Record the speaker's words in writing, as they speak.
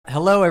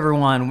Hello,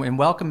 everyone, and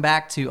welcome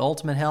back to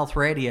Ultimate Health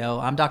Radio.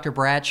 I'm Dr.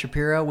 Brad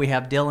Shapiro. We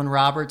have Dylan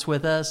Roberts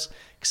with us.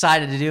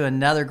 Excited to do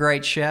another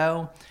great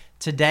show.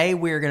 Today,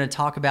 we're going to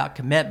talk about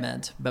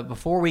commitment. But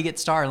before we get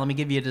started, let me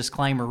give you a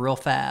disclaimer real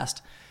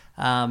fast.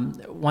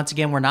 Once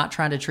again, we're not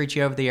trying to treat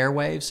you over the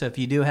airwaves. So if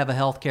you do have a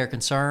healthcare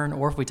concern,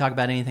 or if we talk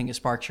about anything that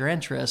sparks your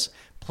interest,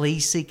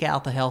 please seek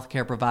out the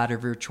healthcare provider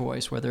of your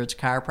choice, whether it's a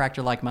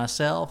chiropractor like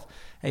myself,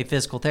 a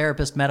physical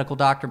therapist, medical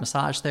doctor,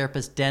 massage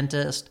therapist,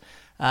 dentist,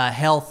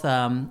 health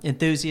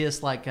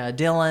enthusiast like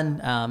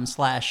Dylan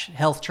 /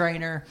 health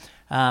trainer.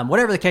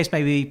 Whatever the case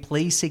may be,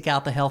 please seek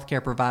out the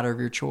healthcare provider of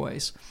your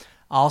choice.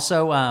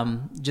 Also,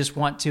 just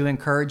want to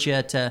encourage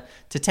you to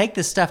take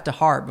this stuff to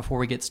heart before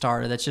we get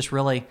started. That's just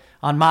really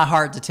on my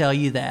heart to tell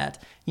you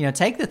that. You know,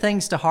 take the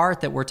things to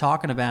heart that we're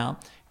talking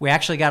about. We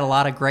actually got a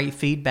lot of great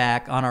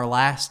feedback on our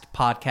last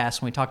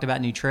podcast when we talked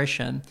about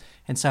nutrition.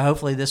 And so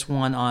hopefully this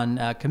one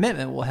on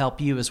commitment will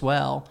help you as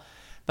well.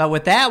 But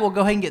with that, we'll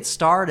go ahead and get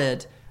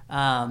started.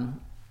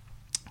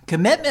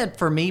 Commitment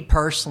for me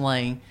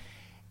personally,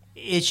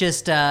 it's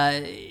just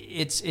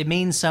it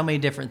means so many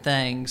different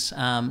things.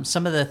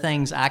 Some of the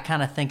things I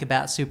kind of think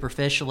about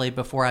superficially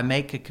before I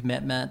make a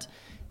commitment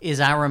is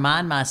I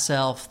remind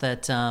myself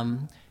that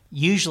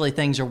usually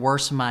things are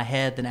worse in my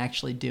head than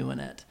actually doing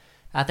it.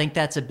 I think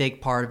that's a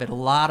big part of it. A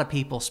lot of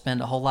people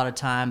spend a whole lot of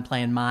time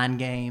playing mind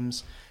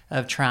games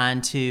of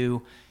trying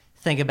to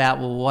think about,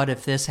 well, what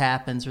if this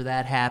happens or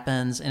that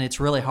happens? And it's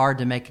really hard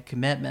to make a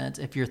commitment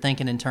if you're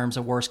thinking in terms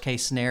of worst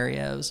case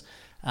scenarios.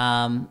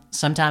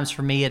 Sometimes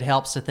for me, it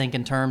helps to think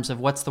in terms of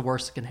what's the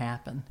worst that can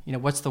happen. You know,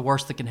 what's the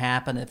worst that can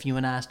happen if you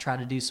and I try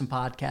to do some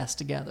podcasts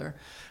together?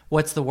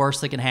 What's the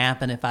worst that can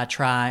happen if I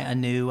try a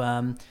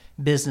new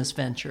business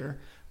venture?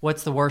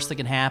 What's the worst that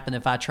can happen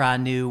if I try a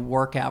new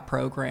workout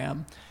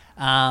program?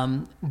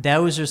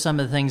 Those are some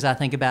of the things I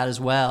think about as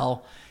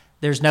well.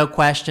 There's no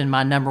question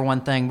my number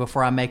one thing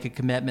before I make a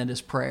commitment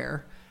is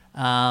prayer.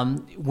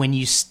 When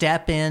you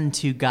step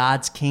into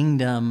God's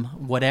kingdom,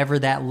 whatever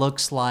that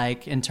looks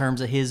like in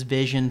terms of His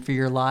vision for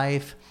your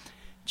life,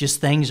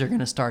 just things are going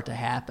to start to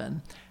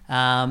happen.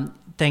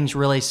 Things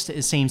really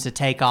seems to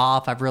take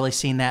off. I've really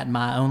seen that in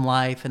my own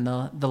life and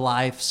the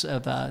lives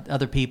of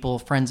other people,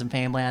 friends and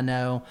family I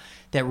know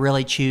that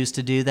really choose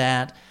to do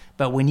that.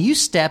 But when you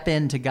step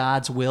into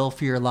God's will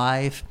for your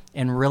life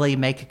and really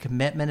make a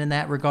commitment in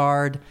that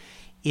regard,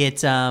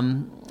 it's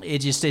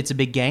a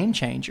big game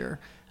changer.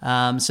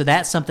 So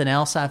that's something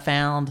else I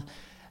found.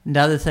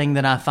 Another thing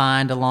that I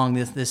find along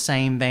this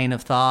same vein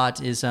of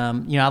thought is, I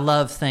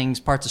love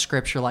parts of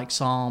Scripture like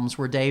Psalms,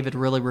 where David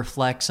really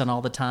reflects on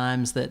all the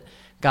times that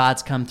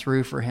God's come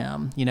through for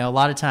him. You know, a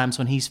lot of times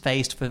when he's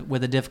faced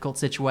with a difficult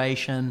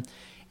situation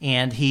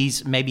and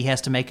maybe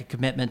has to make a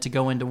commitment to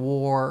go into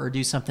war or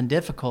do something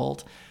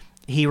difficult,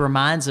 he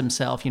reminds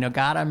himself,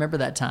 God, I remember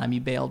that time you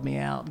bailed me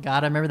out.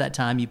 God, I remember that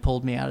time you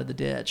pulled me out of the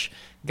ditch.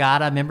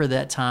 God, I remember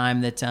that time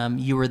that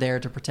you were there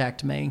to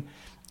protect me.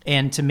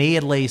 And to me,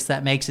 at least,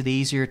 that makes it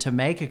easier to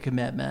make a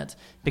commitment,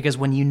 because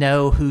when you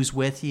know who's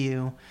with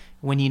you,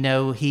 when you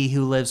know He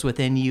who lives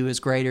within you is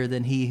greater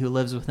than he who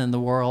lives within the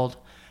world,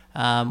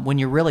 when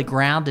you're really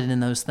grounded in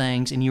those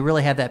things and you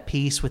really have that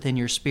peace within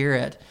your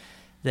spirit,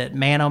 that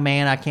man, oh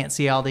man, I can't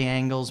see all the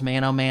angles.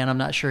 Man, oh man, I'm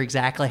not sure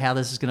exactly how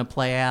this is going to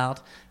play out.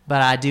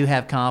 But I do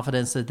have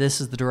confidence that this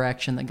is the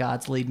direction that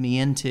God's leading me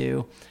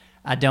into.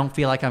 I don't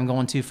feel like I'm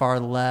going too far to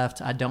the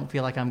left. I don't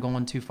feel like I'm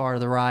going too far to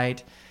the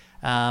right.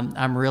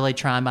 I'm really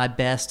trying my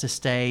best to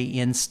stay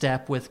in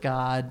step with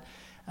God.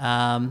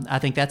 I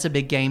think that's a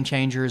big game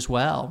changer as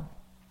well.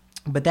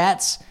 But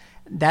that's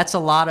a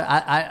lot of,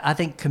 I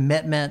think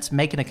commitments,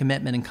 making a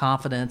commitment and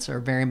confidence are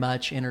very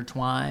much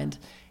intertwined.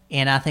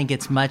 And I think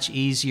it's much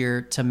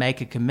easier to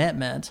make a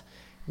commitment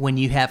when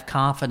you have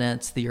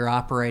confidence that you're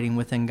operating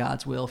within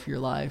God's will for your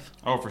life.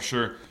 Oh, for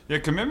sure. Yeah,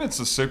 commitment's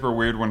a super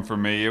weird one for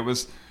me.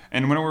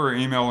 And when we were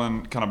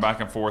emailing kind of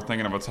back and forth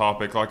thinking of a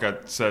topic, like I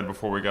said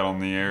before we got on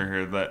the air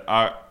here,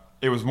 that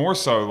it was more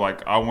so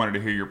like I wanted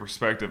to hear your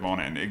perspective on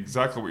it. And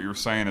exactly what you were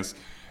saying is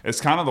it's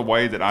kind of the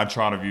way that I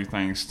try to view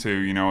things too.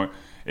 You know,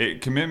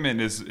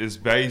 commitment is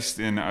based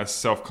in a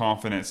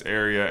self-confidence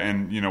area,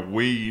 and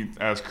we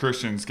as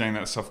Christians gain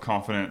that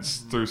self-confidence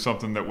through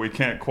something that we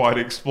can't quite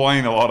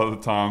explain a lot of the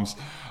times.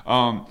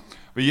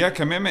 But yeah,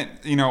 commitment,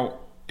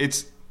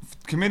 it's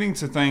committing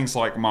to things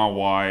like my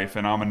wife,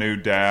 and I'm a new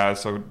dad,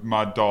 so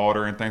my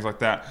daughter and things like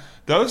that.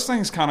 Those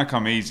things kind of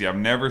come easy. I've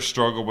never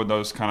struggled with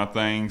those kind of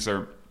things,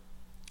 or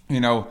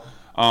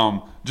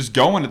just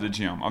going to the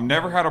gym. I've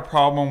never had a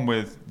problem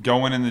with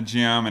going in the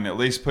gym and at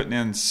least putting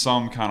in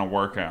some kind of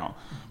workout.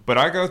 But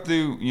I go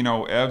through,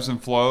 ebbs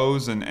and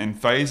flows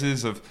and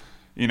phases of,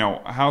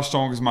 how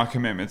strong is my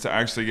commitment to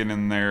actually getting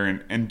in there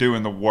and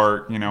doing the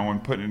work,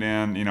 and putting it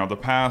in. The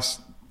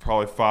past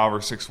probably 5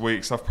 or 6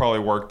 weeks, I've probably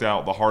worked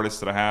out the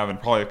hardest that I have in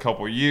probably a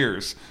couple of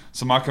years.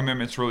 So my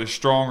commitment's really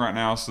strong right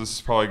now, so this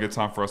is probably a good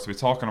time for us to be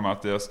talking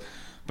about this.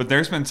 But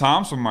there's been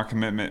times when my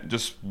commitment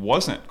just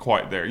wasn't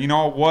quite there.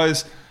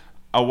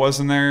 I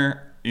wasn't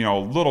there, a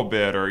little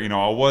bit, or,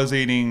 I was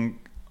eating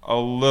a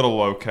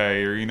little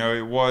okay, or,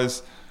 it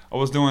was, I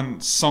was doing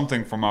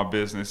something for my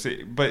business,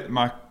 it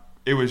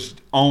was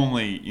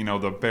only,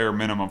 the bare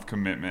minimum of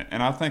commitment.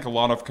 And I think a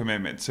lot of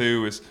commitment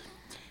too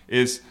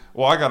is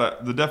well, I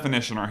got the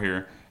definition right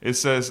here. It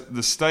says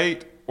the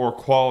state or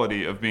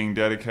quality of being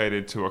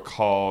dedicated to a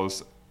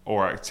cause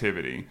or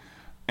activity.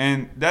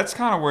 And that's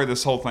kind of where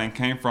this whole thing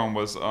came from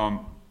was, I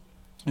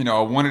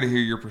wanted to hear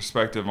your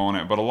perspective on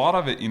it, but a lot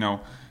of it,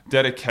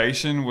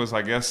 dedication was,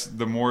 I guess,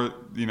 the more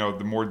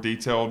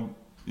detailed,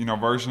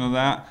 version of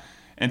that.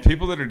 And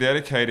people that are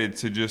dedicated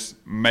to just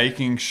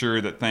making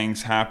sure that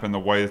things happen the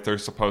way that they're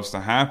supposed to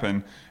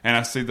happen. And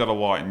I see that a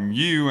lot in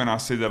you, and I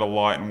see that a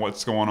lot in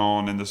what's going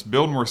on in this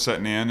building we're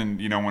sitting in.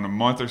 And, in a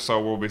month or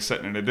so, we'll be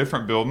sitting in a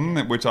different building,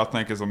 which I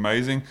think is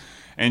amazing.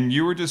 And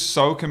you were just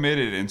so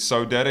committed and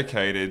so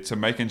dedicated to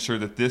making sure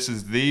that this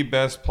is the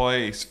best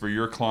place for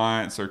your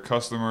clients or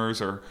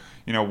customers or,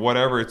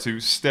 whatever to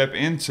step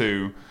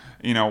into.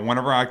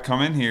 Whenever I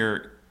come in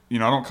here, I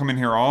don't come in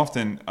here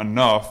often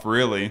enough,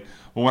 really.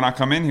 But when I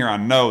come in here, I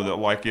know that,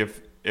 like,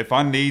 if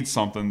I need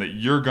something, that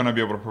you're going to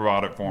be able to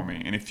provide it for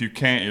me. And if you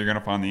can't, you're going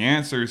to find the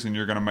answers, and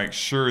you're going to make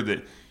sure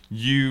that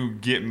you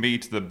get me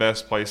to the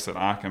best place that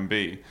I can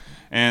be.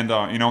 And,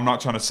 I'm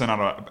not trying to send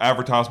out an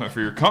advertisement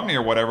for your company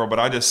or whatever, but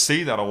I just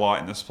see that a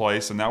lot in this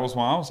place. And that was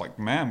why I was like,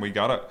 man, we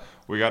gotta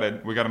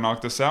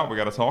knock this out. We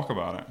got to talk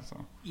about it.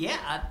 So.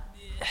 Yeah.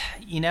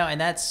 And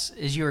that's,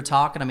 as you were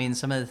talking, I mean,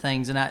 some of the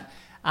things, and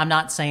I'm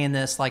not saying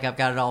this like I've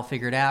got it all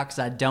figured out, because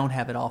I don't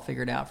have it all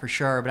figured out for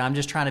sure, but I'm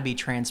just trying to be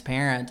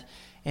transparent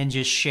and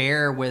just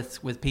share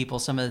with people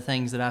some of the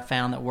things that I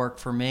found that work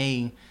for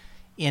me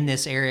in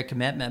this area of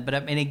commitment.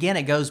 But again,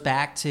 it goes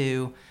back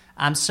to,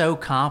 I'm so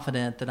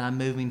confident that I'm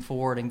moving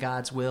forward in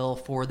God's will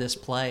for this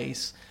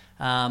place.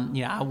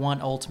 I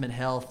want Ultimate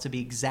Health to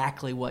be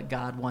exactly what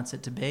God wants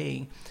it to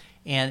be.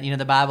 And,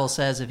 the Bible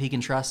says if he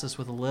can trust us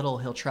with a little,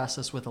 he'll trust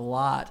us with a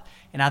lot.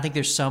 And I think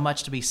there's so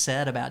much to be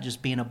said about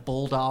just being a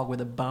bulldog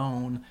with a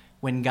bone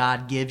when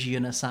God gives you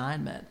an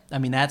assignment. I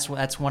mean, that's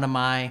one of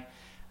my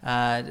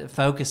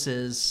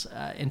focuses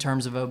in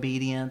terms of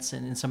obedience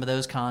and in some of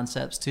those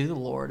concepts to the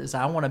Lord, is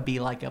I want to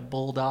be like a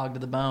bulldog to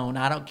the bone.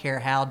 I don't care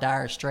how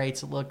dire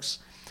straits it looks.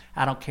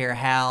 I don't care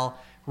how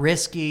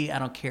risky. I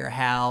don't care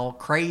how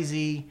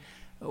crazy,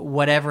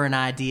 whatever an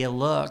idea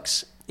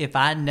looks. If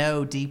I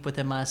know deep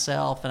within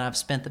myself, and I've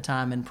spent the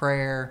time in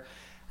prayer,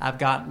 I've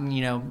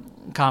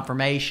gotten,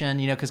 confirmation,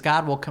 because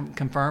God will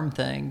confirm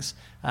things.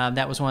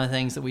 That was one of the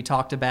things that we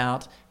talked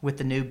about with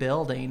the new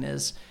building,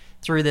 is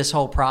through this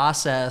whole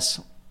process,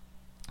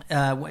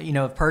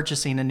 of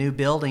purchasing a new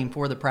building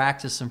for the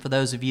practice. And for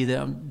those of you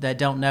that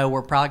don't know,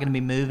 we're probably going to be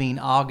moving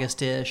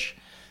August-ish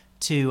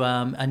to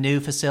a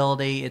new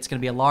facility. It's going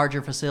to be a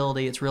larger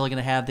facility. It's really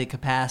going to have the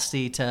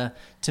capacity to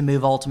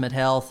move Ultimate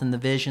Health and the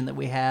vision that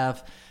we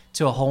have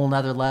to a whole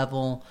nother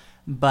level.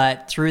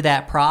 But through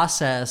that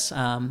process,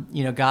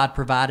 God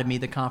provided me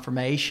the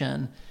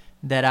confirmation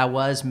that I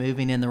was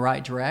moving in the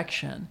right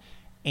direction.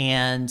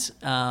 And,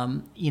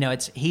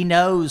 He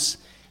knows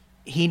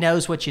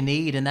what you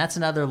need. And that's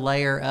another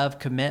layer of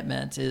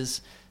commitment, is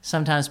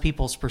sometimes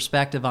people's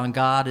perspective on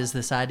God is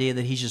this idea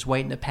that he's just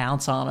waiting to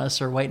pounce on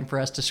us or waiting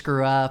for us to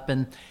screw up.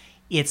 And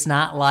it's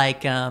not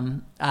like I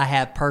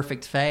have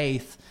perfect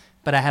faith,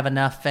 but I have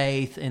enough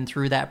faith, and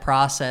through that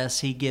process,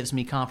 he gives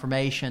me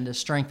confirmation to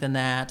strengthen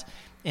that.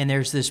 And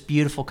there's this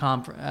beautiful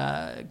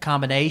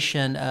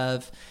combination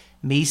of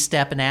me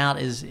stepping out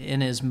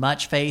in as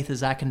much faith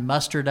as I can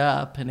muster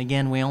up. And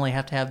again, we only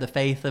have to have the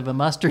faith of a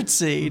mustard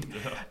seed.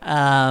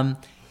 And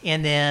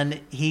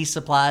then he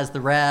supplies the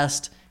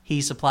rest.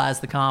 He supplies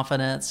the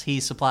confidence. He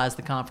supplies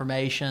the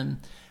confirmation.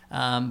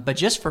 But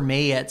just for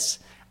me,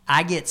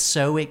 I get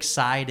so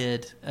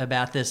excited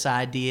about this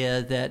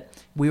idea that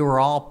we were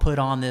all put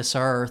on this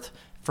earth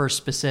for a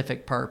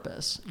specific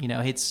purpose.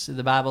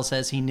 The Bible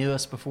says he knew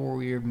us before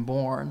we were even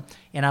born.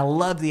 And I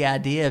love the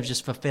idea of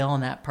just fulfilling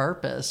that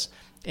purpose.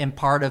 And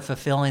part of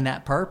fulfilling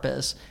that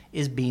purpose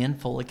is being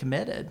fully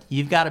committed.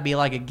 You've got to be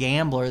like a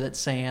gambler that's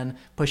saying,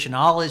 pushing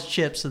all his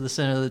chips to the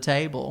center of the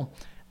table,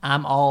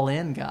 I'm all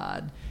in,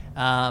 God.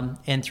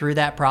 And through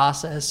that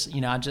process,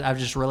 I've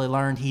just really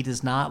learned he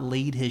does not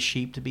lead his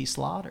sheep to be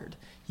slaughtered.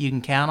 You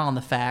can count on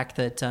the fact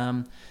that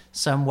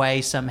some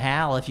way,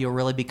 somehow, if you'll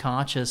really be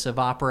conscious of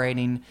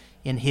operating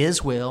in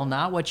his will,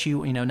 not what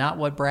not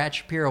what Brad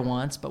Shapiro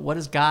wants, but what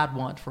does God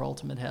want for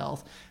Ultimate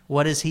Health?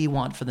 What does he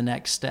want for the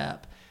next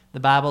step? The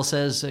Bible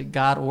says that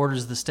God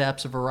orders the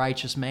steps of a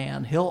righteous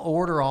man. He'll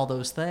order all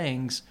those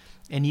things,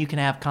 and you can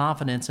have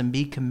confidence and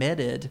be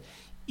committed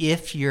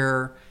if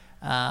you're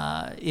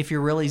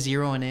really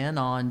zeroing in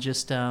on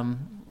just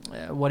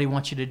what he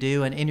wants you to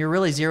do, and you're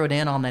really zeroed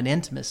in on that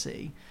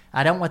intimacy.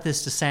 I don't want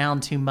this to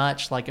sound too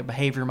much like a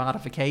behavior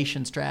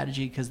modification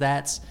strategy, because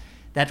that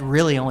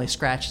really only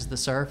scratches the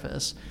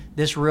surface.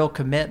 This real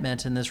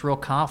commitment and this real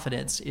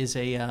confidence is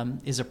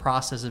a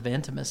process of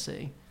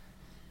intimacy.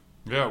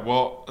 Yeah,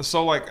 well,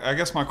 so I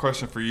guess my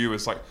question for you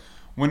is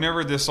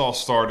whenever this all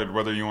started,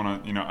 whether you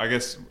want to, I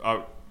guess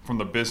from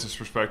the business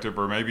perspective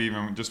or maybe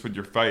even just with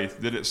your faith,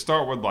 did it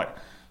start with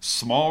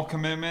small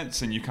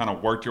commitments and you kind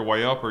of worked your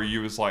way up, or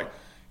you was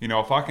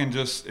if I can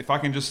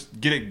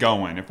just get it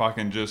going, if I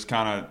can just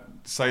kind of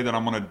say that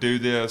I'm going to do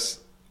this,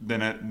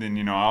 then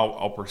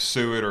I'll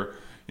pursue it. Or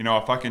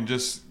if I can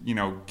just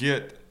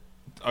get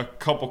a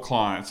couple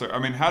clients. I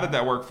mean, how did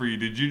that work for you?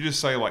 Did you just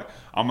say, like,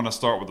 I'm going to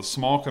start with a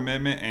small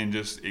commitment and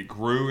just it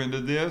grew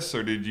into this?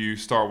 Or did you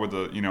start with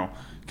a,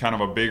 kind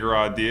of a bigger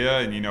idea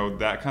and,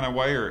 that kind of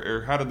way?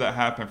 Or how did that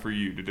happen for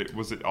you?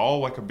 Was it all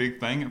like a big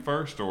thing at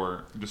first,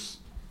 or just?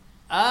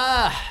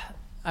 I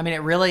mean,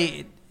 it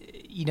really,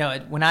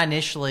 when I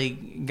initially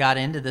got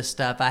into this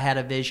stuff, I had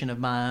a vision of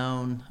my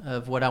own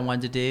of what I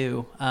wanted to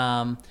do.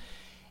 And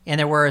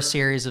there were a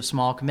series of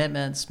small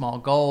commitments, small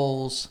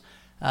goals.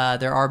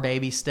 There are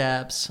baby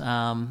steps.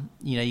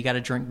 You got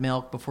to drink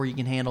milk before you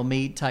can handle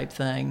meat type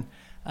thing.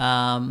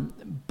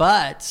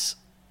 But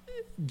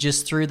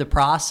just through the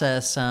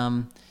process,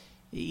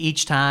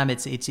 each time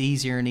it's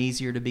easier and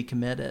easier to be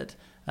committed.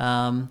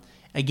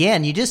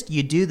 Again, you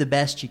do the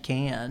best you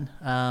can.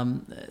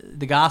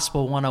 The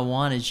Gospel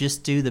 101 is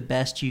just do the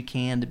best you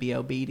can to be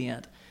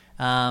obedient.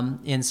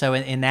 And so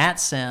in that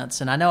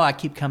sense, and I know I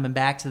keep coming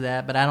back to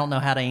that, but I don't know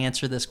how to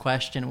answer this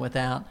question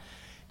without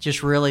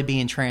just really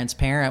being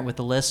transparent with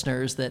the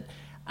listeners that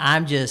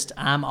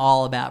I'm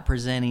all about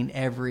presenting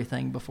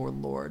everything before the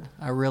Lord.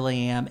 I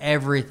really am.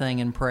 Everything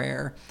in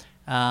prayer.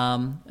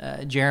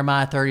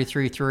 Jeremiah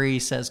 33:3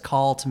 says,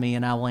 "Call to me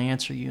and I will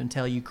answer you and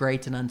tell you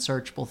great and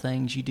unsearchable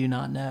things you do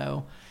not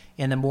know."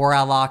 And the more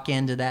I lock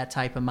into that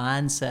type of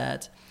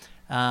mindset,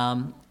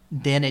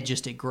 then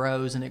it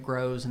grows and it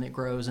grows and it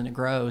grows and it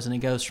grows, and it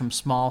goes from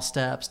small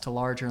steps to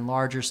larger and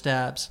larger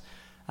steps.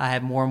 I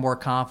have more and more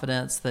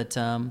confidence that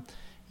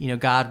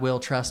God will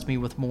trust me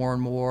with more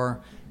and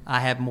more. I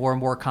have more and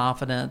more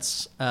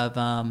confidence of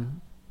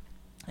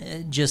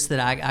just that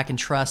I can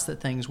trust that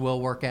things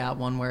will work out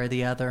one way or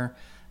the other.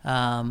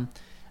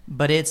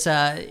 But it's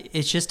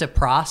just a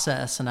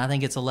process, and I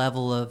think it's a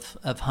level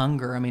of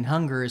hunger. I mean,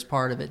 hunger is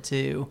part of it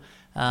too.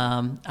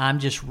 I'm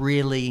just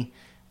really,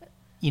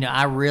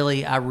 I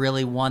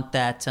really want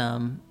that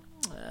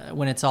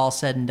when it's all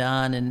said and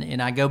done,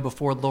 and I go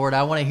before the Lord,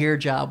 I want to hear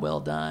 "Job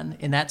well done,"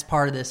 and that's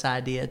part of this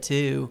idea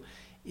too.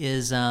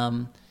 Is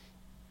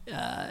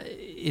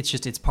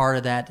it's part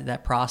of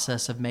that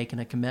process of making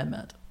a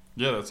commitment.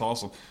 Yeah, that's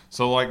awesome.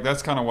 So like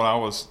that's kind of what I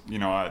was,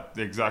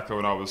 exactly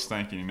what I was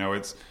thinking.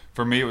 It's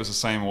for me it was the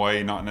same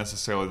way. Not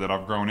necessarily that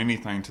I've grown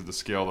anything to the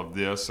scale of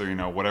this or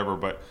whatever,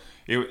 but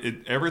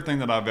everything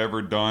that I've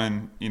ever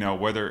done,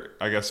 whether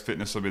I guess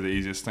fitness will be the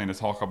easiest thing to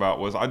talk about,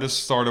 was I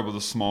just started with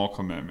a small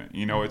commitment.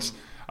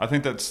 I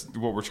think that's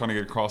what we're trying to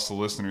get across the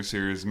listeners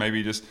here is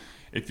maybe just.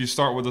 If you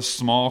start with a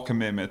small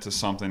commitment to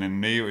something,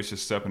 and me, it was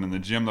just stepping in the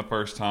gym the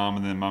first time,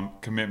 and then my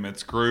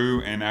commitments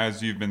grew. And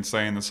as you've been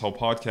saying this whole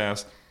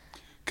podcast,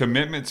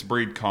 commitments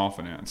breed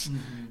confidence.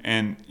 Mm-hmm.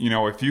 And,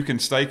 if you can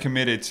stay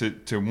committed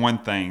to one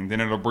thing,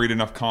 then it'll breed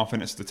enough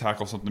confidence to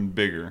tackle something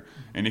bigger.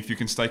 Mm-hmm. And if you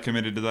can stay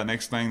committed to that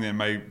next thing, then it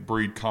may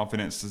breed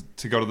confidence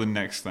to go to the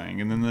next thing,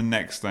 and then the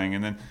next thing.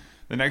 And then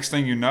the next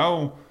thing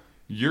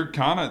you're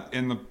kind of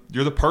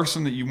you're the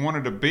person that you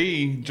wanted to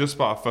be just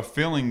by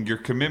fulfilling your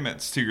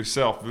commitments to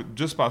yourself.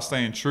 Just by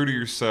staying true to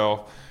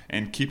yourself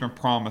and keeping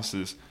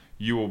promises,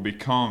 you will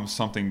become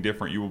something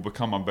different. You will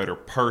become a better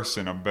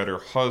person, a better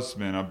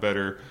husband, a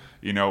better,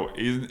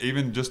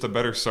 even just a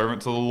better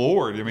servant to the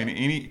Lord. I mean,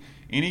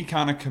 any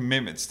kind of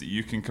commitments that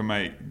you can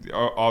make,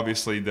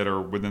 obviously that are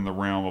within the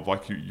realm of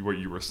like what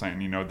you were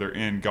saying, they're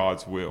in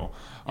God's will.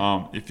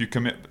 If you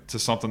commit to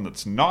something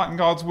that's not in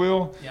God's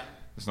will,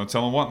 there's no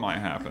telling what might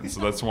happen. So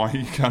that's why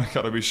you kind of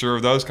got to be sure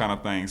of those kind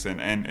of things.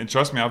 And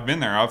trust me, I've been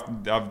there.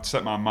 I've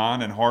set my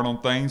mind and heart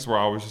on things where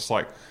I was just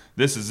like,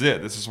 this is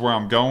it. This is where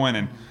I'm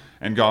going.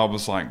 And God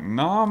was like,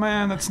 no,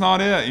 man, that's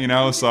not it.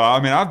 So, I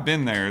mean, I've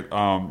been there.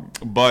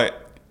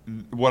 But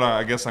what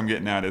I guess I'm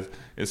getting at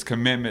is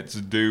commitments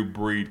do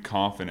breed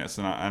confidence.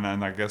 And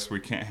I guess we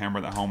can't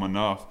hammer that home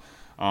enough.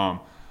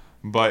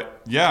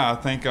 But yeah, I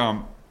think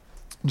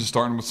just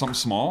starting with something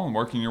small and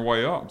working your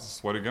way up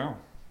is the way to go.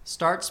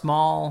 Start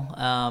small,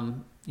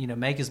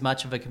 make as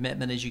much of a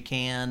commitment as you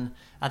can.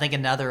 I think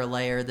another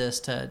layer of this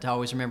to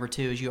always remember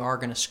too is you are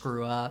going to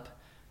screw up.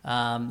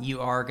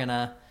 You are going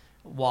to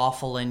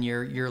waffle in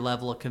your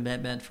level of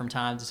commitment from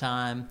time to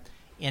time.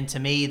 And to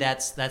me,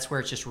 that's where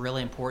it's just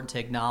really important to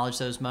acknowledge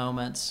those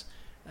moments,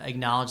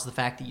 acknowledge the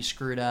fact that you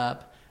screwed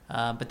up.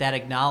 But that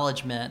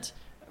acknowledgement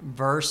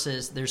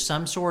versus there's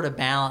some sort of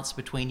balance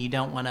between you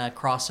don't want to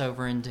cross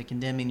over into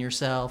condemning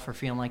yourself or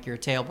feeling like you're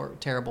a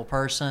terrible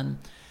person.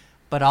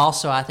 But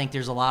also, I think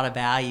there's a lot of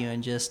value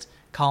in just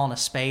calling a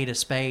spade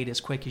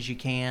as quick as you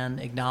can,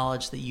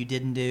 acknowledge that you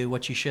didn't do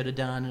what you should have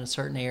done in a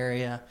certain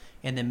area,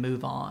 and then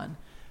move on.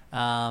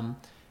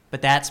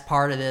 But that's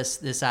part of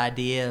this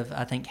idea of,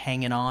 I think,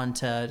 hanging on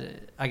to,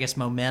 I guess,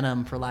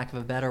 momentum, for lack of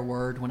a better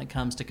word, when it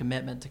comes to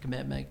commitment,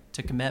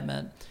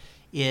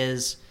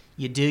 is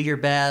you do your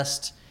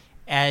best.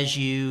 As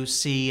you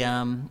see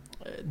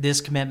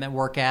this commitment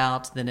work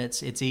out, then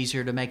it's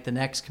easier to make the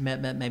next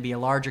commitment, maybe a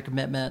larger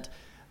commitment.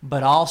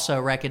 But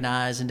also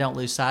recognize and don't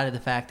lose sight of the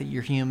fact that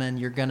you're human.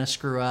 You're going to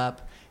screw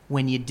up.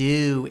 When you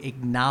do,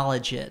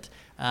 acknowledge it.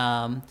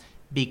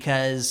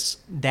 because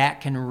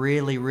that can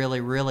really,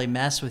 really, really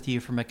mess with you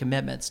from a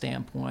commitment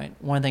standpoint.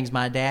 One of the things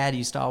my dad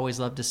used to always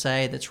love to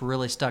say that's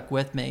really stuck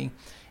with me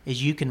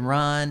is you can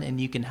run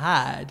and you can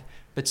hide,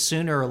 but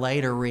sooner or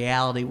later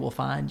reality will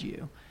find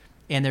you.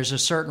 And there's a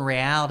certain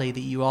reality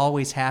that you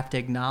always have to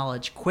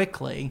acknowledge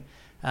quickly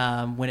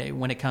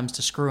when it comes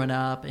to screwing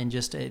up and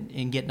just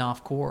in getting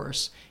off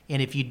course.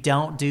 And if you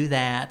don't do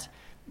that,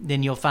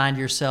 then you'll find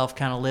yourself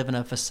kind of living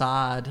a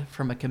facade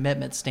from a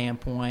commitment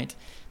standpoint.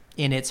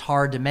 And it's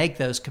hard to make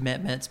those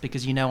commitments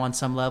because on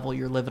some level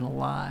you're living a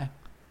lie.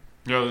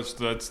 Yeah,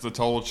 that's the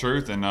total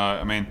truth. And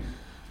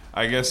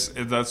I guess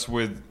that's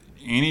with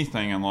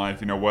anything in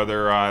life.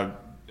 Whether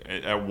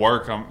at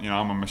work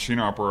I'm a machine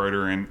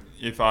operator, and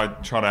if I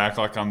try to act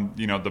like I'm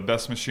the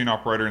best machine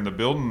operator in the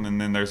building,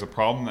 and then there's a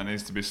problem that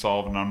needs to be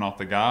solved, and I'm not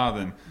the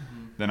guy,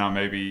 then I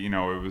maybe it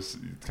was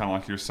kind of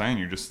like you're saying,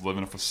 you're just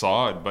living a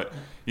facade. But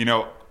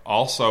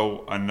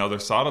also, another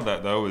side of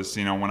that, though, is,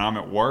 when I'm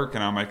at work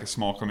and I make a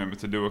small commitment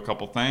to do a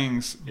couple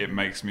things, it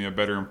makes me a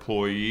better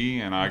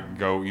employee, and I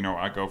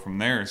go from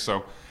there.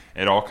 So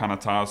it all kind of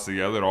ties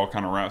together. It all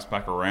kind of wraps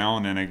back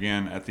around. And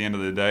again, at the end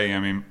of the day,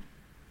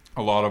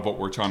 a lot of what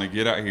we're trying to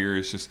get at here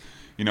is just,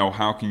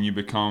 how can you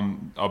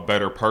become a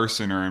better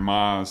person? Or in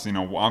my eyes,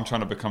 I'm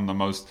trying to become the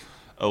most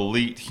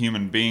elite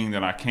human being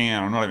that I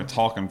can. I'm not even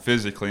talking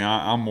physically.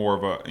 I'm more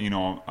of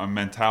a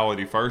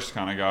mentality first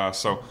kind of guy.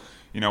 So,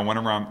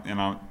 whenever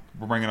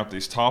we're bringing up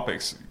these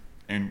topics,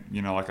 and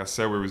like I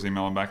said, we was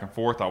emailing back and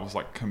forth, I was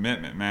like,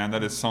 commitment, man,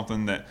 that is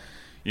something that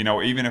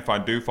even if I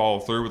do follow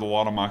through with a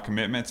lot of my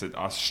commitments,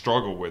 I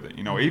struggle with it.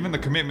 Even the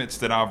commitments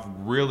that I've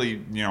really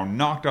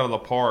knocked out of the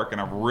park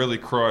and I've really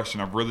crushed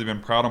and I've really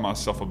been proud of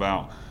myself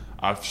about,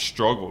 I've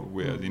struggled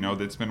with.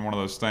 That's been one of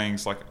those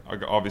things, like,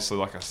 obviously,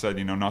 like I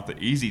said, not the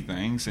easy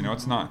things.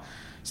 It's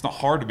not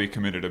hard to be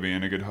committed to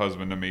being a good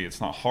husband to me. It's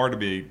not hard to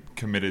be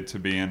committed to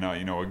being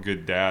a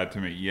good dad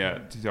to me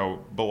yet.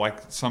 But like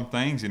some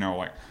things,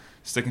 like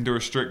sticking to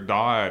a strict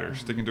diet or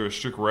sticking to a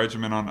strict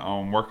regimen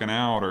on working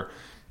out, or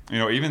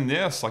even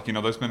this, like,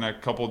 there's been a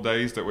couple of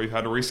days that we've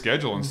had to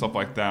reschedule and stuff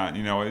like that.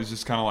 It's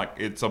just kind of like,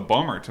 it's a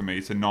bummer to me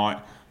to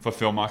not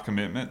fulfill my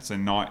commitments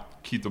and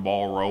not keep the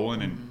ball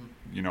rolling and,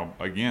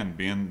 again,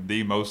 being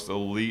the most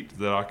elite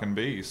that I can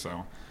be.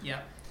 So,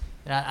 yeah.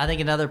 And I think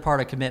another part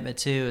of commitment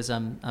too, as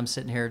I'm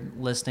sitting here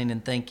listening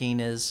and thinking,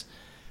 is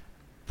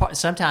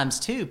sometimes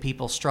too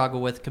people struggle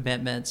with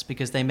commitments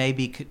because they may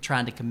be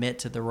trying to commit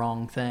to the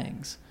wrong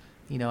things.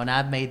 And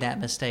I've made that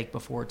mistake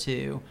before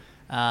too.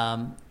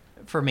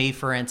 For me,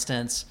 for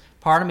instance,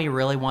 part of me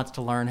really wants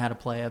to learn how to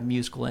play a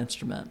musical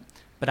instrument,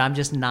 but I'm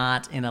just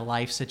not in a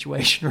life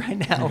situation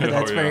right now where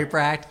that's very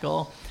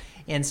practical.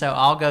 And so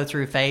I'll go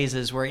through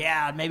phases where,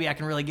 maybe I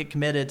can really get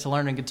committed to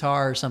learning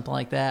guitar or something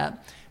like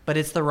that. But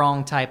it's the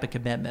wrong type of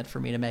commitment for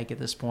me to make at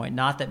this point.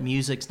 Not that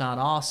music's not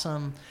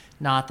awesome,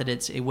 not that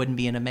it wouldn't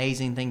be an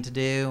amazing thing to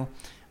do,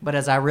 but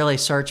as I really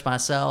search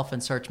myself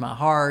and search my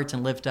heart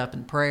and lift up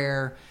in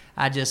prayer,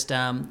 I just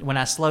when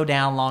I slow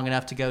down long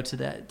enough to go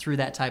through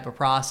that type of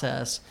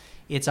process,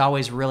 it's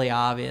always really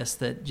obvious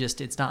that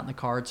just it's not in the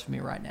cards for me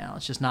right now.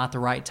 It's just not the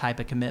right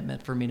type of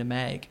commitment for me to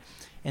make.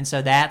 And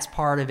so that's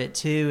part of it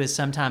too, is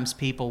sometimes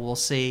people will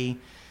see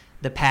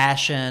the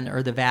passion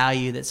or the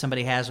value that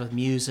somebody has with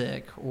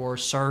music or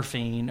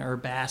surfing or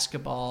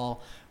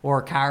basketball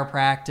or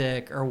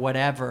chiropractic or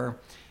whatever.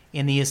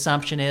 And the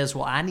assumption is,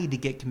 well, I need to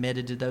get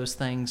committed to those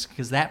things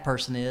because that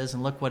person is,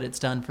 and look what it's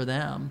done for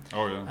them.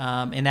 Oh,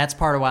 yeah. And that's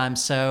part of why I'm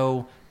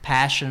so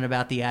passionate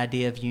about the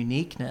idea of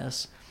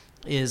uniqueness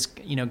is,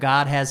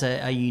 God has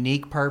a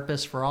unique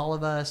purpose for all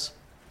of us.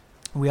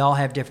 We all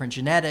have different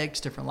genetics,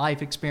 different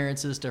life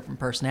experiences, different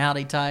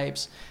personality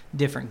types,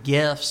 different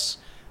gifts.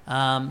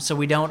 So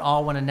we don't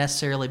all want to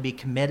necessarily be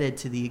committed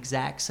to the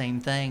exact same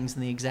things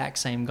and the exact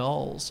same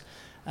goals.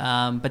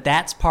 But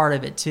that's part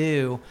of it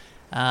too,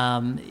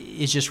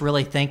 is just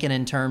really thinking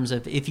in terms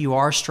of, if you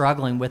are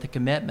struggling with a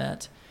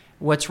commitment,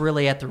 what's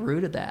really at the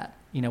root of that?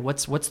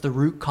 What's the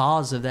root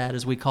cause of that,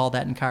 as we call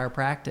that in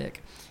chiropractic?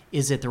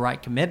 Is it the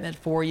right commitment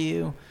for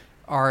you?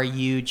 Are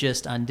you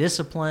just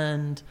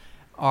undisciplined?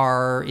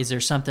 Or is there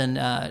something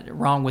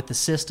wrong with the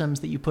systems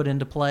that you put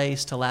into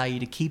place to allow you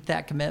to keep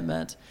that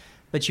commitment?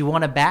 But you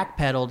want to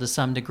backpedal to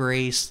some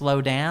degree,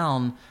 slow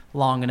down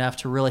long enough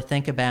to really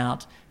think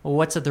about, well,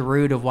 what's at the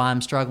root of why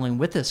I'm struggling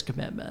with this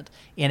commitment?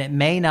 And it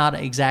may not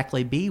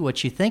exactly be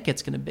what you think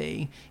it's going to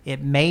be.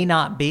 It may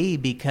not be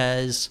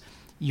because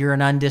you're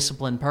an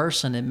undisciplined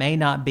person. It may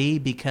not be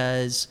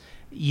because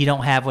you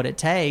don't have what it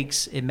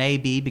takes. It may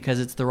be because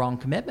it's the wrong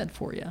commitment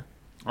for you.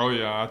 Oh,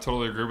 yeah, I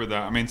totally agree with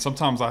that.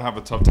 Sometimes I have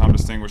a tough time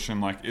distinguishing,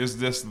 like, is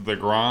this the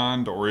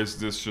grind or is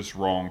this just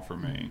wrong for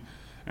me?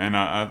 And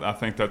I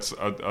think that's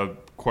a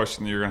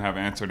question that you're going to have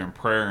answered in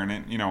prayer.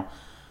 And,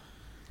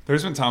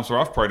 there's been times where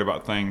I've prayed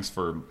about things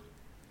for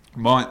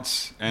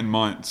months and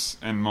months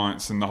and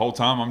months. And the whole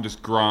time I'm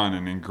just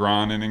grinding and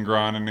grinding and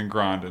grinding and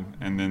grinding.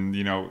 And then,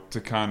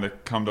 to kind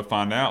of come to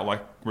find out,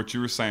 like what you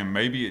were saying,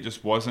 maybe it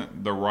just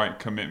wasn't the right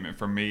commitment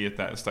for me at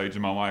that stage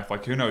of my life.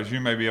 Like, who knows?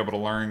 You may be able to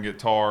learn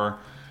guitar,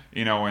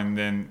 and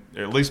then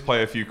at least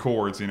play a few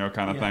chords, kind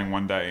of thing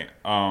one day.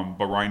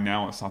 But right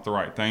now it's not the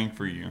right thing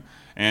for you.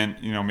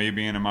 And, me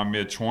being in my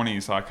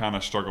mid-20s, I kind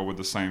of struggle with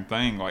the same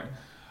thing. Like,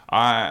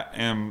 I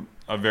am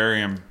a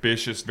very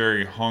ambitious,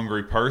 very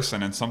hungry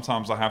person, and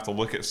sometimes I have to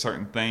look at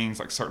certain things,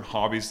 like certain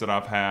hobbies that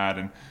I've had,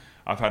 and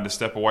I've had to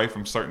step away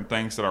from certain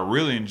things that I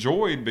really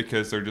enjoyed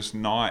because it's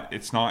not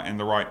in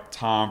the right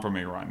time for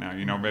me right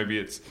now. Maybe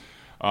it's,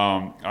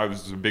 I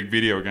was a big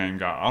video game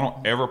guy. I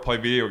don't ever play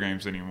video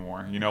games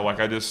anymore.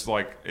 I just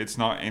it's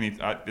not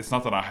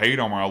that I hate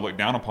them or I look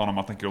down upon them.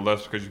 I think you're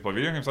less because you play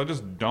video games. I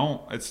just don't.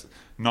 It's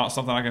not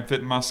something I can fit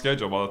in my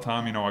schedule. By the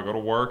time, I go to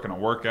work and I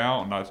work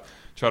out and I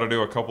try to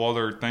do a couple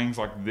other things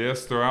like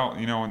this throughout,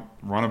 and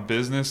run a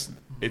business.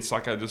 It's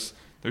like there's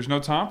no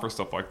time for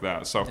stuff like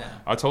that. So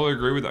I totally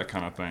agree with that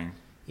kind of thing.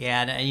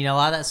 Yeah, and a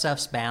lot of that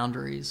stuff's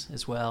boundaries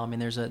as well. I mean,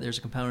 there's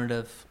a component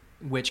of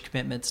which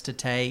commitments to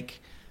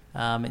take.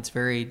 It's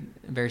very,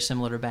 very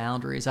similar to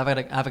boundaries.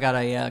 I've got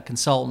a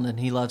consultant, and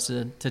he loves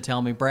to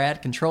tell me,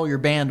 Brad, control your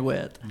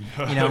bandwidth.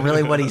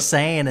 Really what he's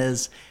saying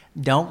is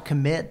don't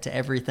commit to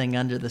everything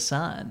under the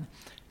sun.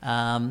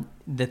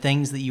 The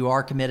things that you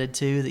are committed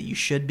to, that you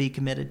should be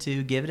committed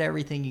to, give it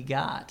everything you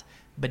got,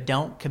 but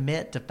don't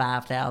commit to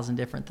 5,000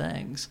 different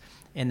things.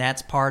 And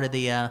that's part of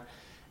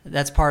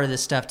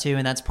this stuff too,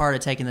 and that's part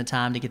of taking the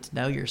time to get to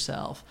know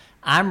yourself.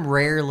 I'm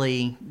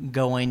rarely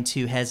going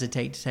to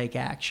hesitate to take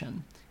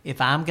action. If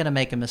I'm going to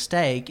make a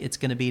mistake, it's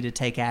going to be to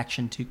take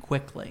action too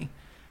quickly.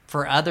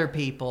 For other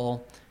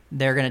people,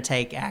 they're going to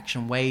take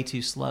action way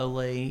too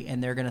slowly,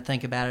 and they're going to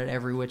think about it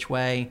every which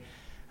way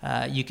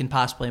you can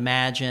possibly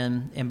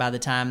imagine. And by the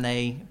time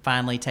they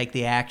finally take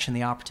the action,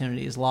 the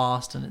opportunity is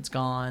lost and it's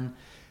gone.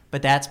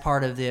 But that's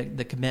part of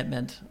the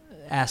commitment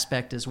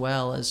aspect as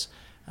well, as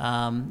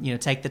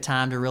take the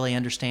time to really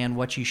understand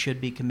what you should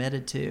be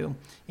committed to.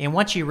 And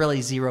once you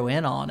really zero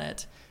in on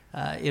it,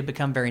 it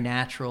become very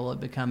natural.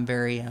 It become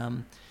very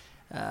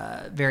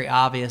very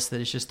obvious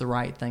that it's just the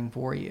right thing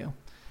for you.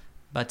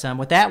 But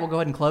with that, we'll go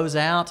ahead and close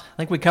out. I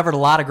think we covered a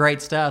lot of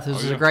great stuff.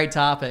 This was a great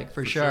topic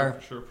for sure.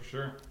 For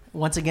sure.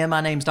 Once again,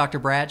 my name's Dr.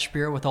 Brad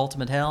Shapiro with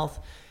Ultimate Health.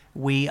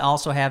 We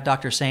also have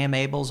Dr. Sam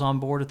Abels on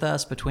board with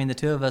us. Between the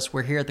two of us,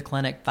 we're here at the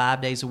clinic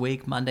 5 days a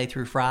week, Monday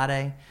through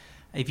Friday.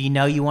 If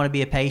you want to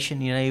be a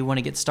patient, you want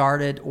to get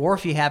started, or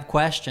if you have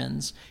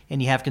questions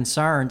and you have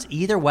concerns,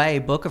 either way,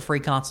 book a free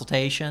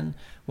consultation.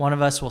 One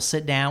of us will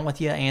sit down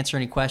with you, answer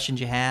any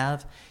questions you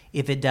have.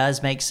 If it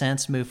does make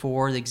sense to move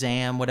forward, the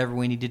exam, whatever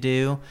we need to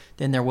do,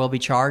 then there will be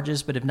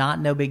charges. But if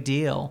not, no big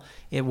deal.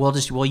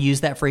 We'll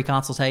use that free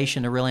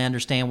consultation to really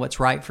understand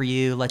what's right for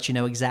you, let you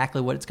know exactly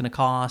what it's going to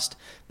cost.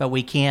 But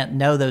we can't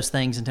know those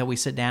things until we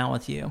sit down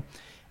with you.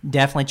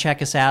 Definitely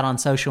check us out on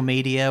social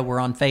media.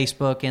 We're on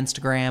Facebook,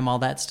 Instagram, all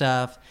that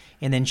stuff.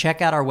 And then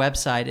check out our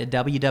website at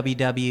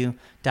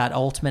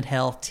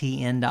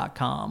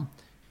www.ultimatehealthtn.com.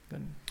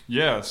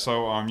 Yeah,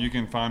 so you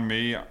can find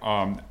me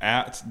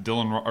at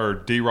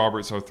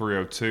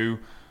DRoberts0302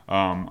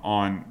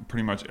 on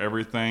pretty much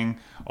everything.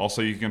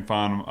 Also, you can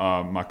find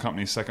my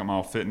company, Second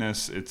Mile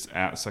Fitness. It's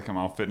at Second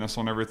Mile Fitness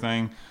on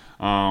everything.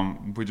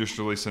 We just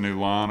released a new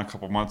line a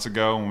couple months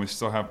ago, and we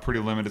still have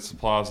pretty limited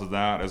supplies of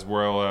that, as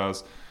well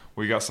as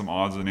we got some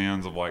odds and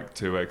ends of like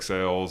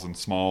 2XLs and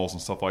smalls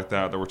and stuff like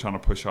that we're trying to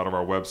push out of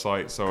our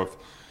website. So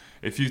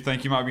if you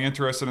think you might be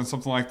interested in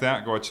something like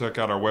that, go ahead and check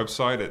out our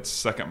website. It's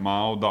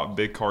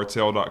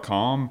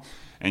secondmile.bigcartel.com.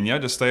 And yeah,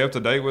 just stay up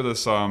to date with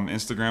us.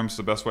 Instagram's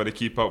the best way to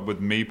keep up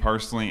with me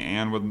personally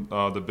and with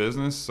the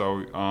business.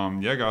 So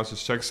yeah, guys,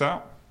 just check us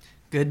out.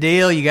 Good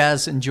deal. You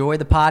guys enjoy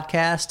the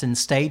podcast and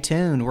stay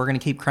tuned. We're going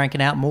to keep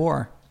cranking out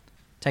more.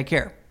 Take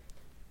care.